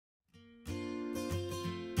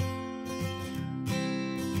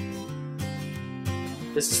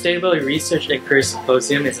The Sustainability Research and Career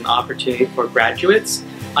Symposium is an opportunity for graduates,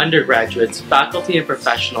 undergraduates, faculty, and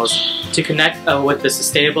professionals to connect with the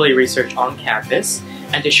sustainability research on campus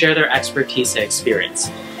and to share their expertise and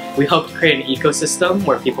experience. We hope to create an ecosystem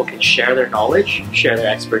where people can share their knowledge, share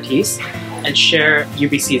their expertise, and share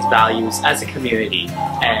UBC's values as a community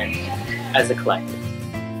and as a collective.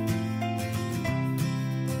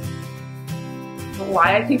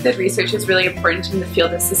 Why I think that research is really important in the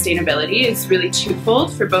field of sustainability is really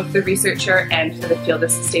twofold for both the researcher and for the field of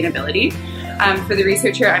sustainability. For the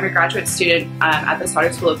researcher, I'm a graduate student at the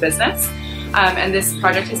Sauder School of Business, and this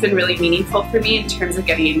project has been really meaningful for me in terms of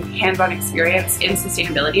getting hands-on experience in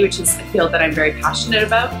sustainability, which is a field that I'm very passionate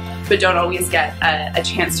about, but don't always get a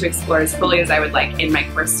chance to explore as fully as I would like in my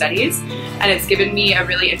core studies. And it's given me a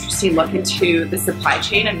really interesting look into the supply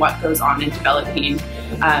chain and what goes on in developing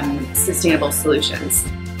sustainable solutions.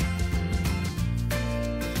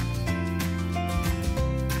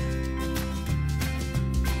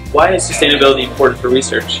 Why is sustainability important for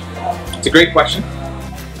research? It's a great question.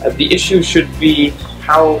 The issue should be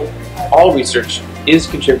how all research is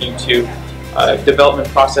contributing to development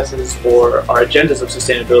processes or our agendas of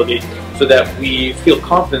sustainability, so that we feel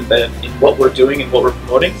confident that in what we're doing and what we're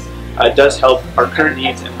promoting does help our current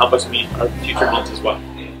needs and help us meet our future needs as well.